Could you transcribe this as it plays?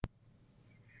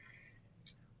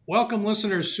Welcome,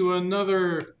 listeners, to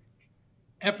another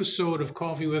episode of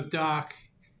Coffee with Doc.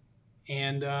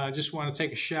 And just want to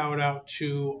take a shout out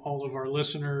to all of our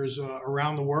listeners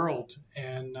around the world.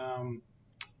 And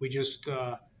we just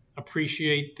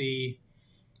appreciate the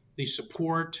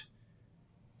support.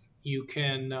 You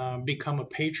can become a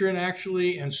patron,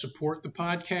 actually, and support the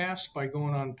podcast by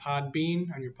going on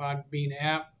Podbean, on your Podbean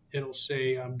app. It'll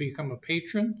say Become a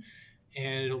Patron,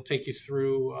 and it'll take you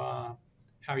through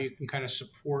how you can kind of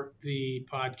support the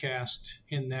podcast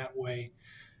in that way.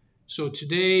 So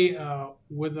today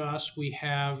with us, we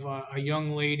have a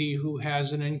young lady who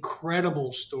has an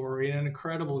incredible story, an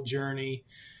incredible journey.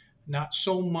 Not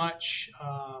so much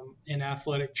in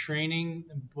athletic training,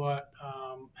 but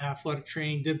athletic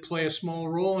training did play a small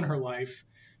role in her life.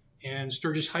 And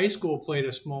Sturgis High School played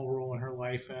a small role in her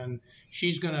life. And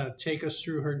she's going to take us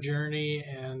through her journey,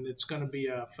 and it's going to be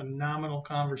a phenomenal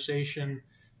conversation.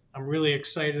 I'm really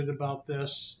excited about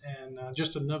this, and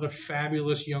just another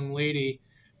fabulous young lady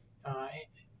uh,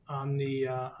 on the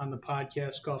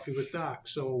podcast Coffee with Doc.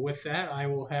 So with that, I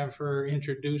will have her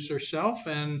introduce herself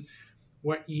and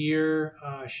what year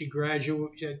she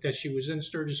graduated, that she was in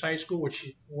Sturgis High School,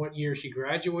 what year she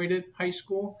graduated high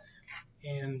school,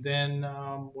 and then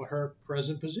what her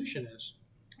present position is.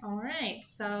 All right,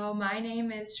 so my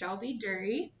name is Shelby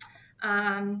Dury,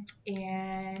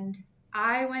 and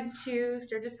I went to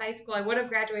Sturgis High School. I would have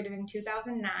graduated in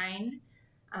 2009,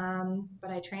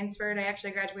 but I transferred. I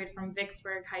actually graduated from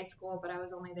Vicksburg High School, but I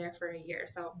was only there for a year.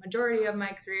 So majority of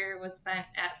my career was spent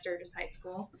at Sturgis High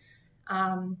School.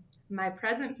 My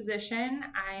present position,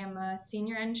 I am a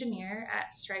senior engineer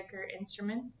at Stryker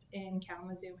Instruments in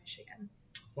Kalamazoo, Michigan.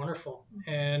 Wonderful.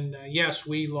 And yes,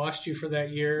 we lost you for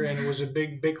that year, and it was a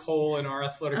big hole in our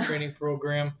athletic training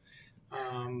program.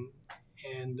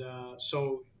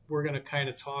 So we're going to kind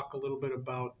of talk a little bit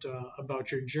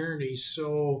about your journey.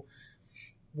 So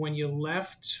when you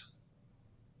left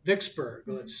Vicksburg,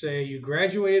 let's say you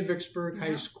graduated Vicksburg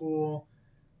High School.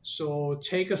 So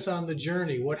take us on the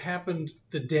journey. What happened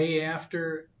the day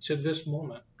after to this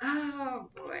moment? Oh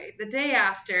boy, the day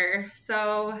after.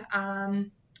 So I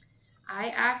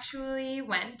actually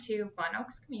went to Glen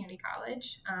Oaks Community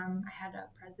College. I had a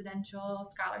presidential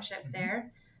scholarship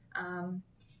there.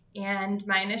 And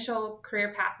my initial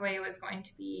career pathway was going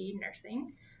to be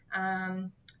nursing.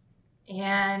 And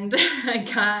I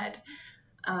got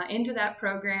into that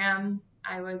program.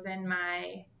 I was in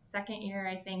my second year,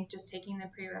 I think, just taking the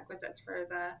prerequisites for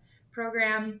the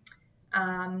program.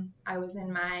 I was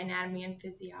in my anatomy and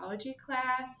physiology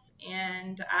class,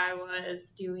 and I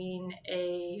was doing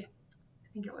I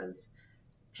think it was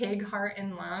pig heart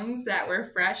and lungs that were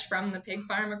fresh from the pig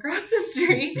farm across the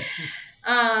street.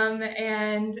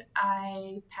 And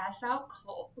I passed out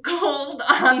cold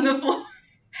on the floor.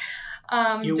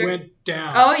 You went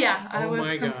down. Oh, yeah. I was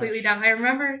my completely gosh. down. I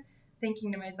remember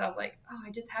thinking to myself, like, oh,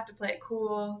 I just have to play it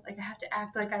cool. Like, I have to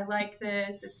act like I like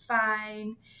this. It's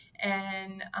fine.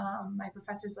 And my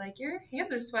professor's like, your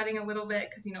hands are sweating a little bit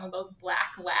because, those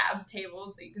black lab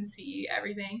tables that you can see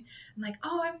everything. I'm like,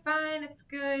 oh, I'm fine. It's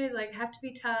good. Like, I have to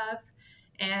be tough.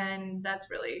 And that's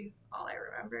really all I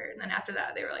remember. And then after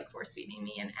that, they were like force feeding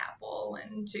me an apple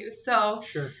and juice. So,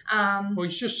 sure. Well,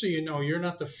 just so you know, you're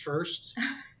not the first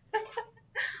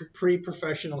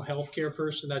pre-professional healthcare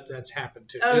person that's happened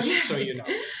to. Okay. Just so you know.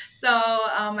 So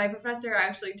my professor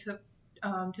actually took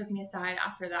me aside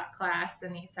after that class,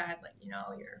 and he said, like,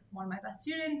 you're one of my best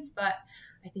students, but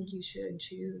I think you should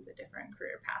choose a different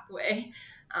career pathway.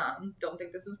 Don't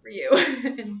think this is for you.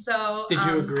 And so did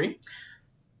you agree?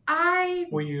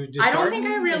 Were you disheartened? I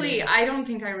don't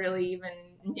think I really even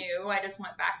knew. I just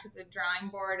went back to the drawing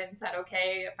board and said,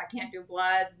 okay, if I can't do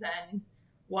blood, then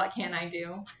what can I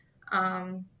do?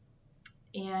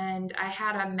 And I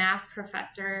had a math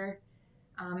professor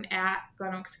at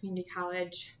Glen Oaks Community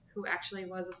College who actually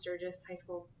was a Sturgis High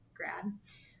School grad.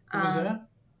 Who was that?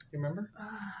 You remember?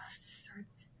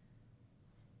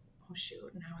 Oh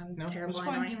shoot, now I'm terrible. I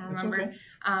don't even That's remember.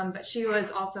 Okay. But she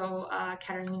was also a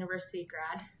Kettering University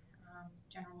grad,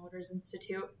 General Motors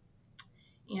Institute.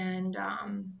 And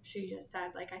she just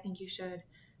said, like, I think you should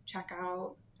check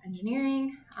out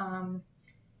engineering.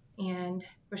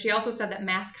 But she also said that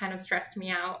math kind of stressed me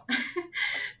out.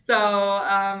 So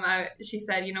she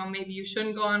said, maybe you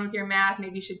shouldn't go on with your math.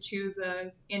 Maybe you should choose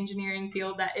a engineering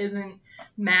field that isn't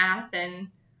math. And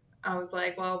I was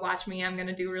like, well, watch me. I'm going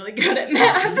to do really good at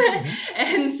math.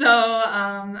 And so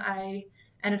I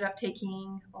ended up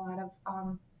taking a lot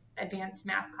of advanced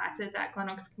math classes at Glen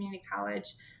Oaks Community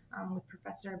College. With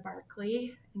Professor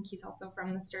Barkley. I think he's also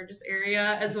from the Sturgis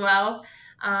area as well,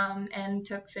 and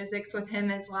took physics with him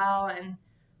as well. And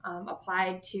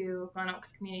applied to Glen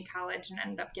Oaks Community College and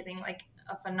ended up getting like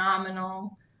a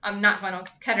phenomenal, not Glen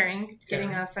Oaks, Kettering,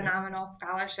 getting a phenomenal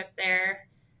scholarship there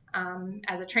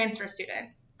as a transfer student.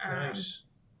 Nice.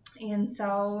 And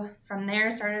so from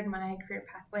there started my career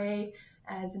pathway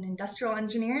as an industrial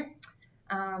engineer.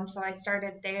 So I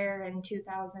started there in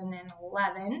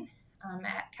 2011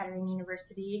 at Kettering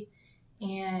University,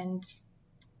 and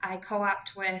I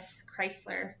co-opted with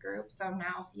Chrysler Group, so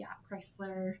now Fiat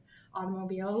Chrysler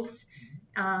Automobiles,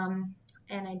 and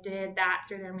I did that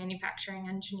through their manufacturing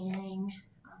engineering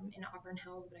in Auburn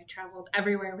Hills, but I traveled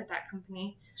everywhere with that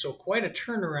company. So quite a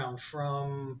turnaround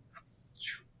from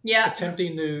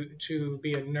attempting to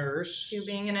be a nurse to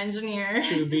being an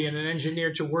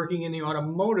engineer to working in the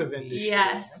automotive industry.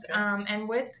 Yes. Okay. And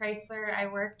with Chrysler, I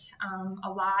worked a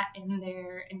lot in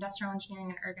their industrial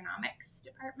engineering and ergonomics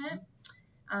department.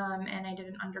 And I did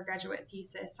an undergraduate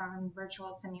thesis on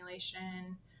virtual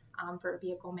simulation for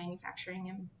vehicle manufacturing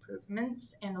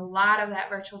improvements. And a lot of that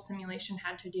virtual simulation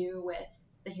had to do with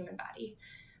the human body.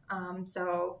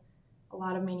 So a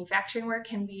lot of manufacturing work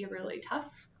can be really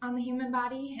tough on the human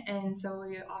body. And so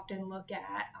we often look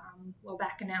at low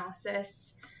back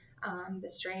analysis, the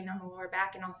strain on the lower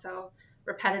back, and also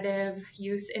repetitive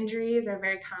use injuries are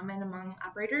very common among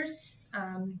operators.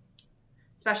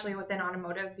 Especially within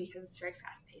automotive because it's very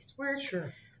fast-paced work.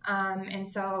 Sure. And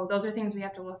so those are things we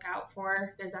have to look out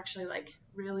for. There's actually like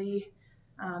really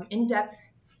in-depth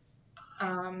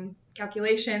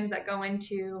calculations that go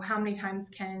into how many times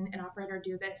can an operator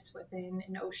do this within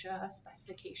an OSHA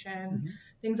specification,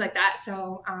 things like that.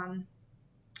 So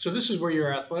so this is where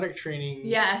your athletic training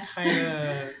yes. kind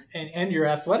of and your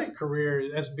athletic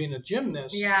career as being a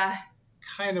gymnast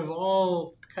kind of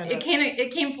all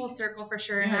it came full circle for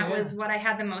sure, and that was what I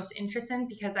had the most interest in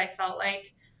because I felt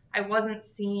like I wasn't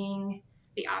seeing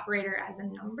the operator as a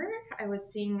number. I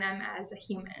was seeing them as a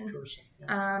human.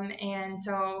 And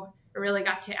so I really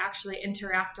got to actually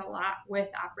interact a lot with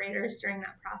operators during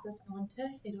that process. I went to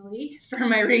Italy for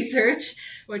my research,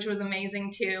 which was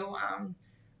amazing too.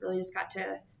 Really just got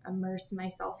to immerse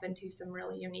myself into some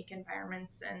really unique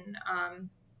environments. And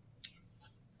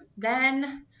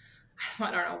then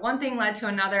I don't know, one thing led to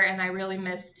another, and I really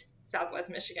missed Southwest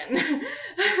Michigan.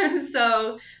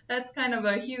 So that's kind of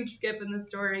a huge skip in the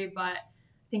story, but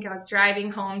I think I was driving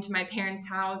home to my parents'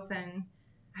 house, and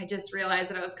I just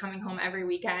realized that I was coming home every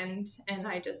weekend, and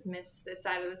I just missed this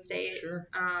side of the state. Sure.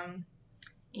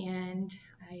 And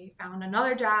I found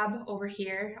another job over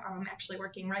here, actually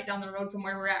working right down the road from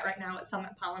where we're at right now at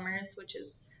Summit Polymers, which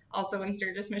is also in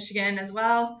Sturgis, Michigan as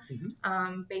well,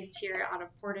 based here out of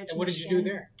Portage, And what Michigan. did you do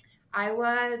there? I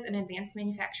was an advanced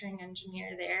manufacturing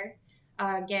engineer there,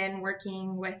 again,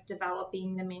 working with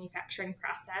developing the manufacturing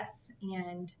process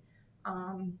and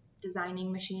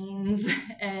designing machines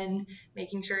and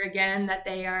making sure, again, that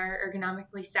they are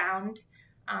ergonomically sound.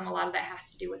 A lot of that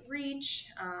has to do with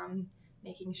reach,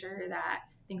 making sure that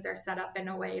things are set up in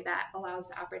a way that allows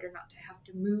the operator not to have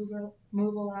to move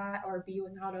a lot or be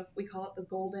without we call it the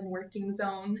golden working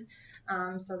zone,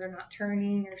 so they're not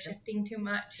turning or shifting too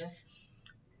much. Sure.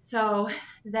 So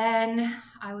then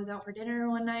I was out for dinner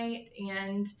one night,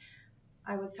 and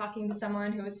I was talking to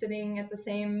someone who was sitting at the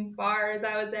same bar as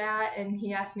I was at, and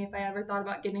he asked me if I ever thought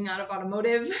about getting out of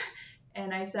automotive.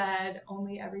 And I said,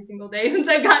 only every single day since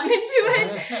I've gotten into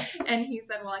it. And he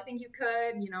said, well, I think you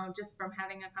could, just from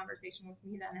having a conversation with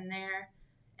me then and there.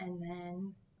 And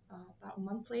then about a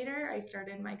month later, I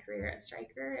started my career at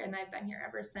Stryker, and I've been here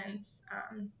ever since,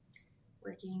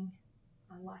 working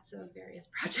on lots of various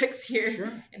projects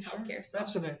here in healthcare. So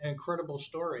that's an incredible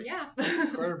story. Yeah.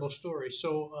 Incredible story.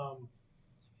 So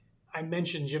I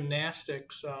mentioned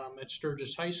gymnastics at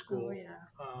Sturgis High School. Oh, yeah.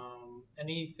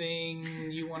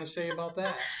 Anything you want to say about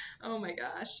that? Oh, my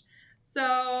gosh. So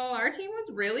our team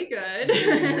was really good.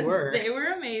 They were. They were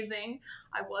amazing.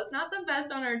 I was not the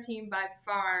best on our team by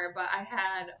far, but I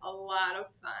had a lot of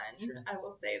fun. Sure. I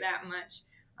will say that much.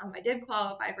 I did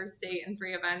qualify for state in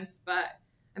 3 events, but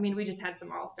we just had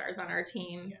some all-stars on our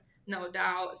team, no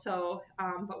doubt. So,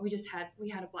 but we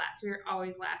had a blast. We were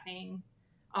always laughing,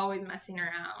 always messing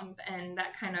around, and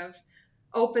that kind of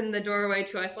opened the doorway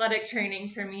to athletic training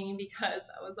for me because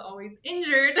I was always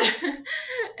injured.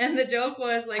 And the joke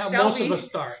was like, how most of us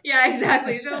start. Yeah,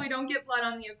 exactly. Shall we don't get blood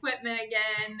on the equipment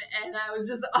again? And I was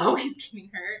just always getting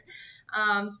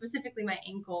hurt, specifically my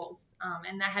ankles.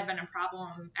 And that had been a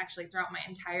problem actually throughout my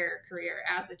entire career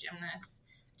as a gymnast.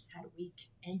 Just had weak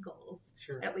ankles.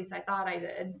 Sure. At least I thought I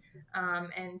did.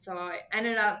 And so I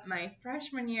ended up my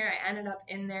freshman year, I ended up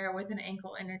in there with an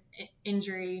ankle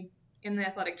injury in the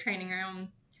athletic training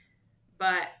room.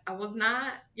 but I was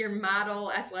not your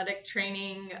model athletic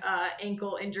training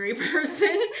ankle injury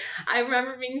person. I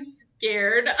remember being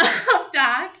scared of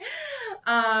Doc.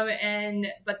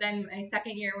 But then my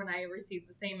second year when I received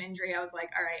the same injury, I was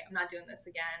like, all right, I'm not doing this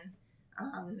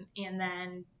again. And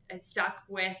then I stuck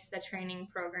with the training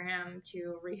program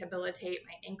to rehabilitate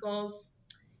my ankles.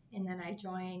 And then I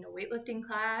joined a weightlifting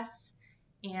class,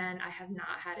 and I have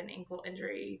not had an ankle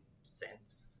injury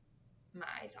since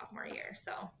my sophomore year.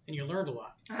 So. And you learned a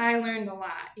lot. I learned a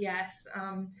lot, yes.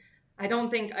 I don't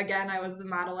think, again, I was the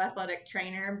model athletic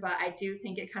trainer, but I do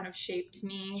think it kind of shaped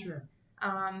me. Sure.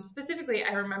 Specifically,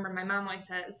 I remember my mom always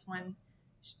says when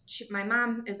my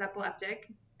mom is epileptic,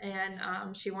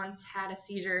 and she once had a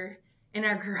seizure in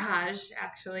our garage,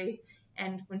 actually,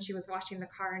 and when she was washing the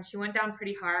car, and she went down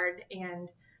pretty hard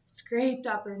and scraped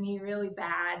up her knee really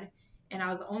bad, and I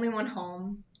was the only one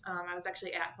home. I was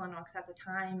actually at Glen Oaks at the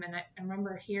time, and I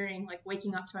remember hearing, like,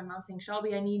 waking up to my mom saying,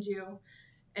 Shelby, I need you.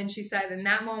 And she said, in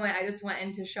that moment, I just went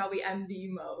into Shelby MD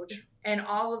mode. And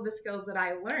all of the skills that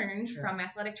I learned from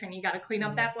athletic training, you got to clean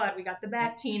up that blood. We got the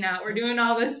Bactine out. We're doing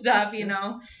all this stuff, you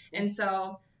know. And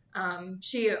so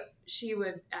she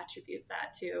would attribute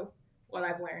that to what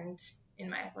I've learned in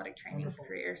my athletic training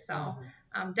career. So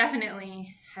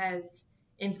definitely has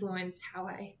influenced how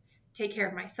I take care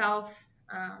of myself.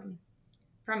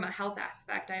 From a health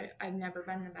aspect, I've never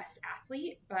been the best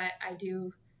athlete, but I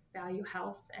do value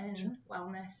health and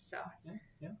wellness. So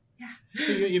yeah.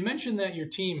 So you mentioned that your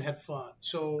team had fun.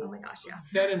 So oh my gosh, yeah.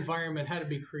 That environment had to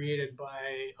be created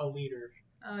by a leader.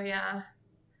 Oh yeah.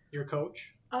 Your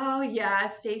coach? Oh yeah,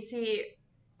 Stacy.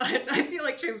 I feel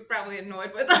like she was probably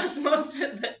annoyed with us most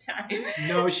of the time.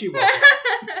 No, she wasn't.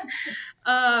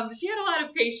 She had a lot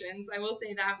of patience. I will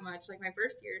say that much. Like my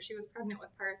first year, she was pregnant with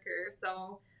Parker,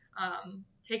 so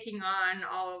taking on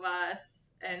all of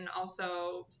us and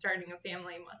also starting a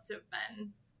family must have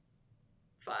been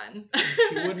fun.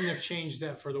 She wouldn't have changed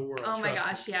that for the world. Oh my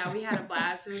gosh, yeah, we had a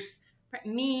blast. It was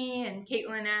me and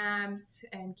Caitlin Abs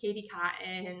and Katie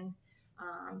Cotton,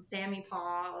 Sammy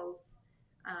Pauls,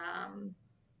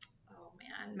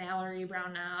 Mallory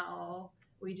Brownell.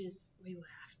 We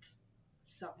laughed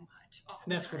so much.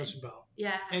 And that's what it's about.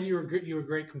 Yeah. And you were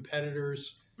great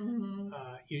competitors. Mm-hmm.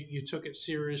 You took it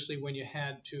seriously when you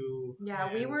had to.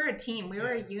 Yeah, we were a team. We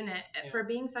were a unit. Yeah. For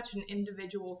being such an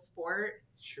individual sport,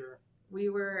 sure, we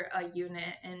were a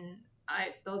unit, and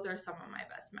those are some of my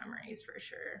best memories for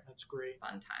sure. That's great.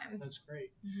 Fun times. That's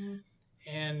great. Mm-hmm.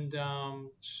 And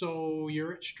so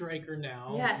you're at Stryker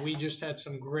now. Yes. We just had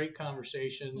some great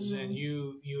conversations, and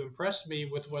you impressed me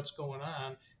with what's going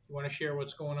on. You want to share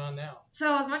what's going on now?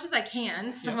 So as much as I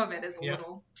can, some of it is a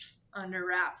little under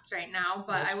wraps right now,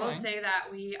 but I will say that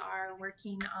we are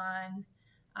working on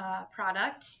a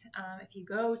product. If you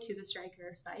go to the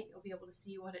Stryker site, you'll be able to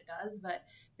see what it does, but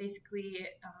basically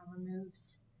it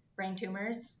removes brain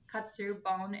tumors, cuts through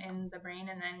bone in the brain,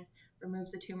 and then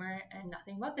removes the tumor and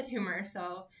nothing but the tumor.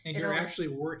 So and you're actually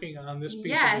working on this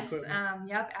piece of equipment?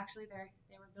 Yep, actually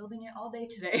they were building it all day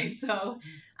today. So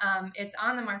it's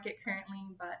on the market currently,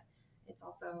 but it's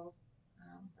also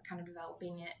we're kind of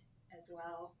developing it as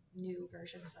well, new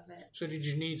versions of it. So did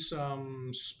you need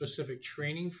some specific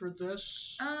training for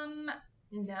this?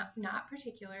 No, not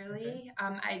particularly.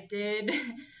 Okay. I did,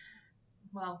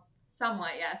 well,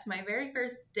 somewhat, yes. My very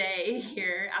first day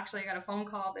here, actually I got a phone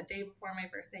call the day before my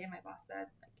first day, and my boss said,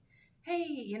 like,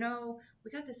 hey,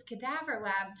 we got this cadaver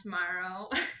lab tomorrow.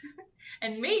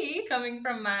 And me, coming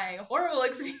from my horrible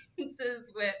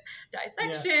experiences with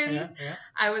dissections,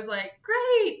 I was like,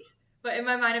 great. But in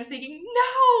my mind, I'm thinking,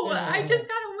 no, I just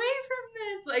got away from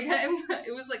this. Like,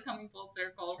 it was like coming full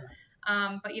circle.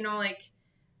 Sure. But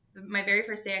my very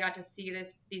first day, I got to see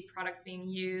these products being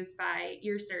used by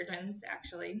ear surgeons,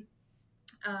 actually,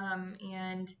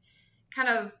 and kind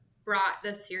of brought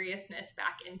the seriousness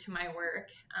back into my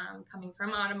work. Coming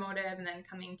from automotive and then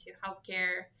coming to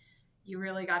healthcare, you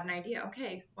really got an idea,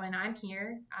 okay, when I'm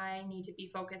here, I need to be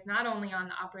focused not only on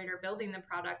the operator building the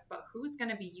product, but who's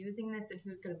going to be using this and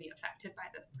who's going to be affected by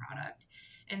this product.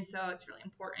 And so it's really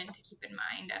important to keep in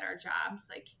mind at our jobs,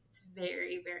 like it's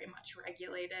very, very much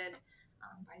regulated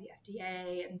by the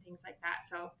FDA and things like that.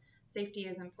 So safety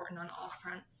is important on all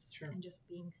fronts. Sure. And just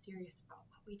being serious about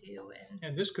what we do.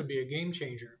 And this could be a game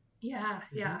changer. Yeah,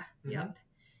 yep.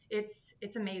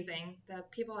 It's amazing. The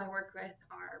people I work with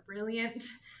are brilliant,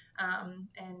 and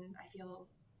I feel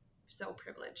so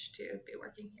privileged to be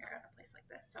working here at a place like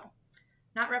this. So,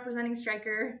 not representing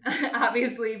Stryker,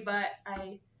 obviously, but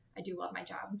I do love my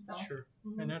job. So sure,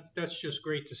 and that's just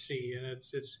great to see, and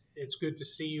it's good to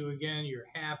see you again. You're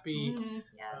happy.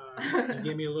 Yes. You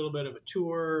gave me a little bit of a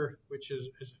tour, which is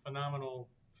a phenomenal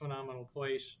phenomenal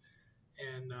place.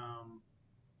 And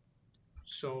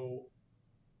so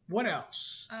what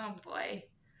else? Oh boy.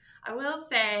 I will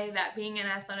say that being an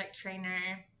athletic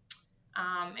trainer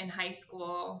in high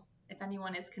school, if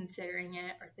anyone is considering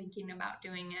it or thinking about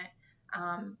doing it,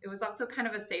 it was also kind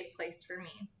of a safe place for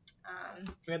me.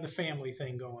 We had the family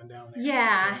thing going down there.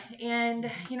 Yeah, and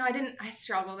I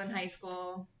struggled in high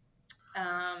school.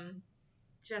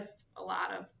 Just a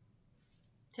lot of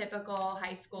typical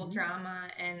high school drama,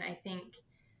 and I think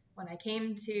when I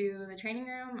came to the training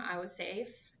room, I was safe,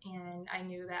 and I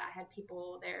knew that I had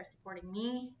people there supporting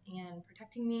me and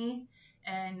protecting me,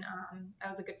 and that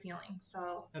was a good feeling.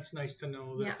 So that's nice to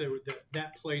know that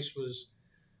that place was.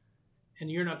 And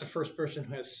you're not the first person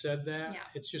who has said that. Yeah.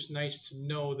 It's just nice to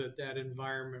know that that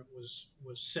environment was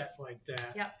set like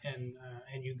that, yep.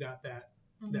 and you got that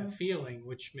feeling,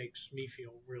 which makes me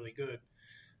feel really good.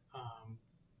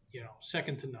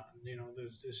 Second to none.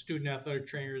 The student athletic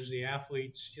trainers, the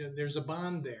athletes. There's a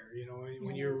bond there.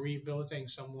 When you're rehabilitating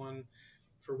someone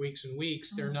for weeks and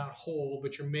weeks, they're not whole,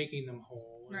 but you're making them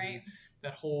whole. Right. And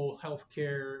that whole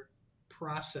healthcare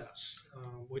process,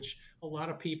 which a lot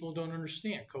of people don't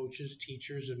understand. Coaches,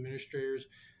 teachers, administrators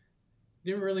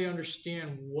didn't really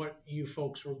understand what you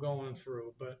folks were going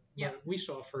through, but we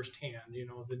saw firsthand,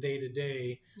 the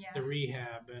day-to-day, the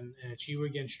rehab, and it's you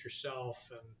against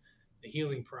yourself and the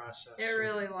healing process. It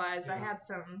really was. I had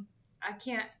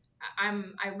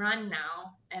I run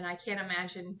now, and I can't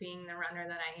imagine being the runner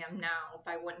that I am now if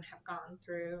I wouldn't have gone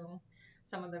through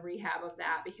some of the rehab of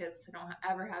that, because I don't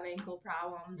ever have ankle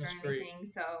problems That's or anything.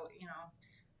 Great. So,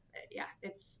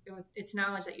 it's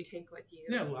knowledge that you take with you.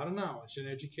 Yeah, a lot of knowledge and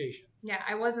education. Yeah,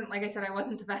 I wasn't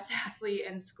the best athlete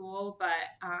in school, but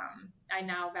I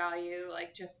now value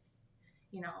just,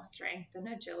 strength and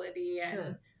agility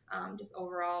and just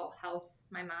overall health.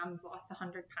 My mom's lost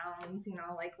 100 pounds,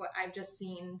 what I've just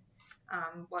seen,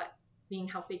 what being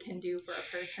healthy can do for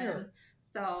a person. Sure.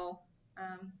 So,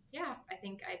 I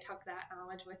think I took that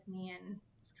knowledge with me and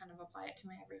just kind of apply it to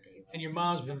my everyday life. And your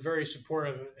mom's been very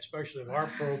supportive, especially of our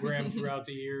program throughout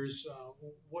the years.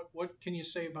 What can you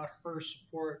say about her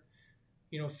support,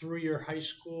 through your high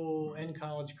school and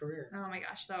college career? Oh my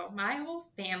gosh. So my whole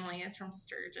family is from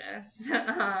Sturgis.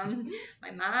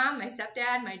 My mom, my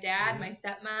stepdad, my dad, my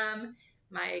stepmom,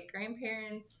 my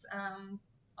grandparents,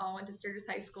 all went to Sturgis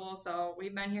High School. So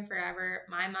we've been here forever.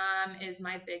 My mom is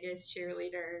my biggest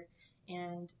cheerleader,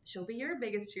 and she'll be your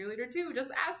biggest cheerleader too.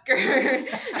 Just ask her.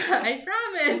 I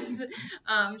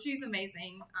promise. She's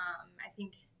amazing. I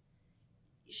think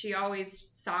she always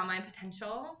saw my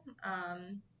potential.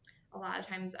 A lot of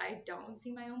times I don't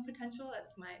see my own potential.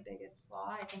 That's my biggest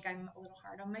flaw. I think I'm a little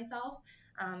hard on myself.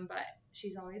 But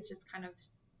she's always just kind of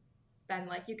been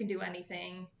like, you can do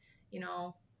anything,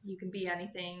 you can be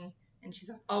anything. And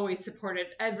she's always supported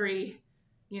every,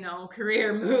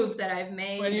 career move that I've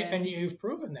made. And you've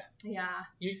proven that. Yeah.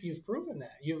 You've proven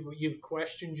that. You've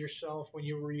questioned yourself when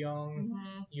you were young.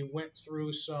 Mm-hmm. You went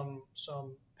through some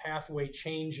pathway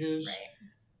changes. Right.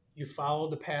 You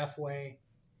followed the pathway,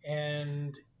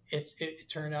 and it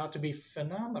turned out to be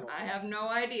phenomenal. I have no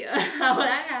idea how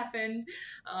that happened.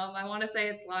 I want to say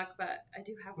it's luck, but I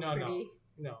do have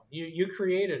No. You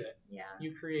created it. Yeah.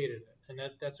 You created it, and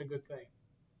that's a good thing.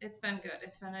 It's been good.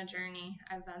 It's been a journey.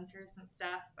 I've been through some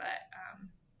stuff, but I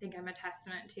think I'm a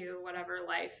testament to whatever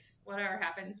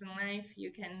happens in life, you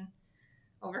can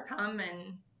overcome,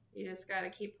 and you just got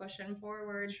to keep pushing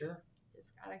forward. Sure.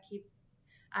 Just got to keep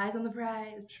eyes on the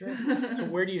prize. Sure. So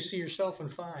where do you see yourself in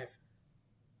 5?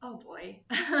 Oh boy.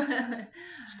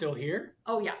 Still here?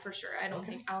 Oh yeah, for sure. I don't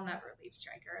think I'll never leave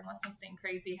Stryker unless something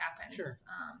crazy happens. Sure.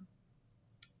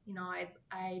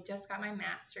 I just got my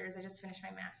master's. I just finished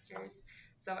my master's.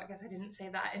 So I guess I didn't say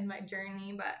that in my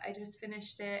journey, but I just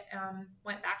finished it.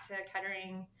 Went back to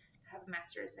Kettering, have a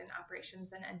master's in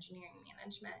operations and engineering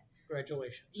management.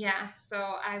 Congratulations. Yeah. So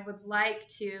I would like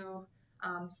to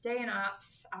stay in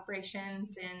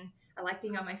operations, and I like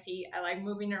being on my feet. I like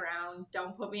moving around.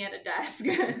 Don't put me at a desk.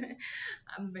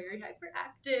 I'm very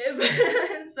hyperactive.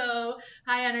 So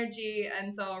high energy.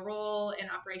 And so a role in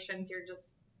operations, you're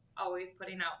just always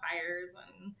putting out fires.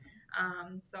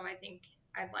 And so I think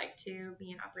I'd like to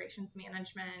be in operations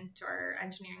management or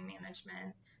engineering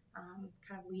management,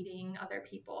 kind of leading other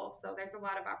people. So there's a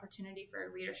lot of opportunity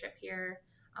for leadership here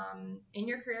in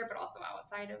your career, but also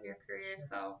outside of your career.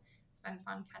 So it's been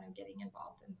fun kind of getting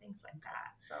involved in things like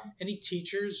that. So any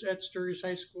teachers at Sturgis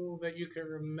High School that you can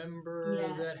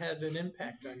remember that had an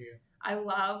impact on you? I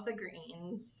love the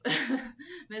Greens.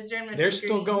 Mr. and Mrs. They're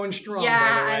still Green. going strong,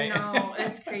 Yeah, by the way. I know.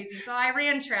 It's crazy. So I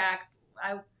ran track.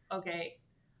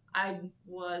 I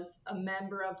was a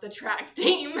member of the track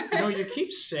team. You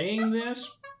keep saying this,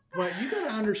 but you got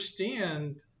to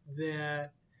understand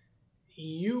that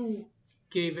you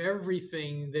gave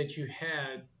everything that you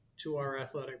had to our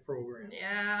athletic program.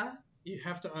 Yeah. You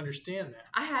have to understand that.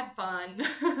 I had fun.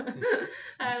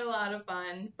 I had a lot of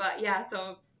fun. But yeah,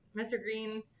 so Mr.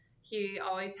 Green, he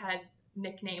always had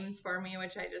nicknames for me,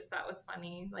 which I just thought was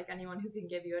funny. Like anyone who can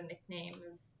give you a nickname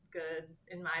is good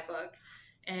in my book.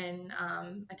 And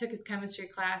I took his chemistry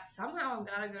class. Somehow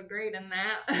got a good grade in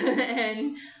that.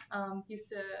 And used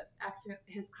to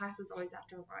his class was always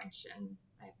after lunch, and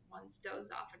I once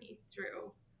dozed off and he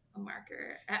threw a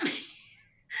marker at me.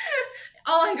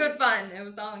 All in good fun. It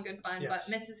was all in good fun. Yes.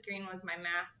 But Mrs. Green was my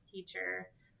math teacher.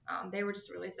 They were just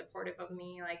really supportive of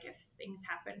me. Like if things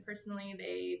happened personally,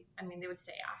 they would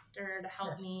stay after to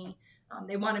help me.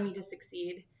 They wanted me to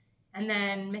succeed. And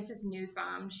then Mrs.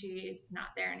 Newsbaum, she's not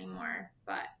there anymore,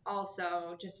 but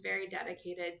also just very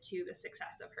dedicated to the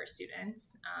success of her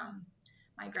students.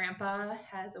 My grandpa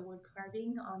has a wood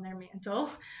carving on their mantle,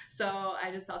 so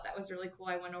I just thought that was really cool.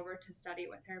 I went over to study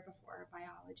with her before a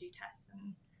biology test,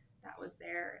 and that was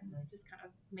there, and just kind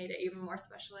of made it even more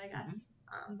special, I guess.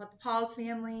 But the Pauls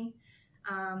family,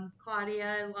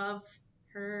 Claudia, I love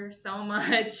her so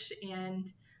much,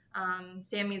 and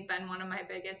Sammy's been one of my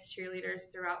biggest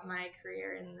cheerleaders throughout my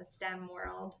career in the STEM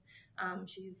world.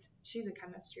 She's a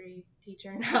chemistry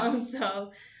teacher now,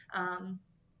 so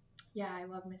yeah, I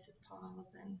love Mrs.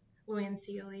 Pauls and Luann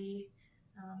Seeley.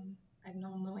 I've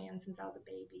known Luann since I was a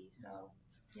baby, so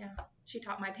yeah, she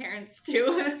taught my parents too.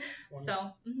 Wonderful.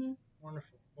 So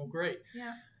Wonderful. Well, great.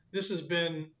 Yeah. This has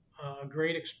been a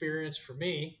great experience for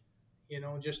me.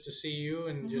 Just to see you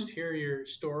and just hear your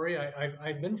story.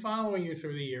 I've been following you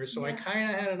through the years, so I kind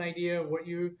of had an idea of what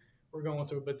you were going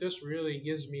through, but this really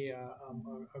gives me a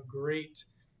great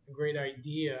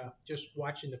idea just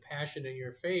watching the passion in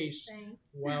your face.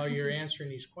 Thanks. While you're answering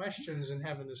these questions and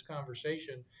having this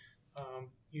conversation.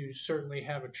 You certainly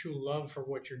have a true love for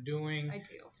what you're doing. I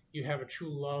do. You have a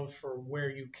true love for where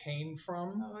you came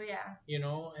from. Oh yeah.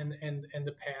 And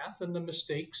the path and the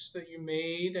mistakes that you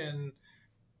made,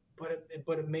 but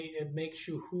it makes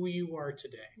you who you are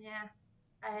today. Yeah,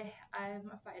 I'm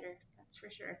a fighter, that's for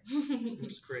sure.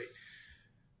 That's great.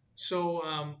 So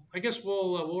I guess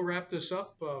we'll wrap this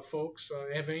up, folks.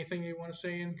 Have anything you want to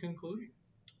say in conclusion?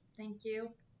 Thank you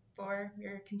for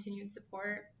your continued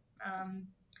support.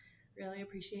 Really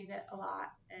appreciate it a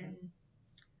lot, and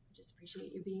just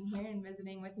appreciate you being here and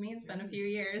visiting with me. It's been a few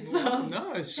years, so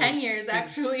no, it's 10 years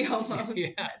actually almost. Yeah,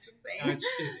 that's insane.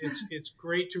 It's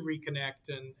great to reconnect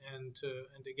and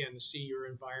again to see your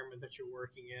environment that you're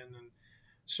working in, and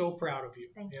so proud of you.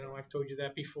 Thank you. I've told you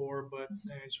that before, but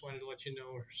I just wanted to let you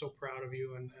know we're so proud of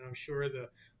you, and I'm sure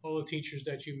all the teachers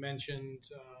that you mentioned,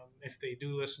 if they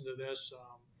do listen to this,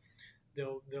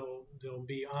 they'll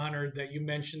be honored that you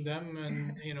mentioned them,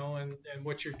 and and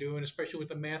what you're doing, especially with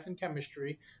the math and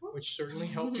chemistry, which certainly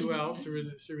helped you out through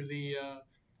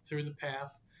the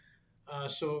path.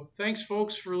 So thanks,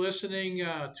 folks, for listening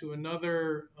to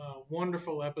another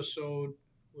wonderful episode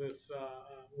with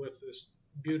this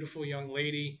beautiful young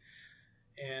lady,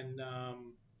 and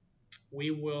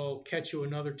we will catch you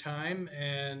another time.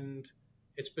 And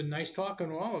it's been nice talking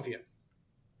to all of you.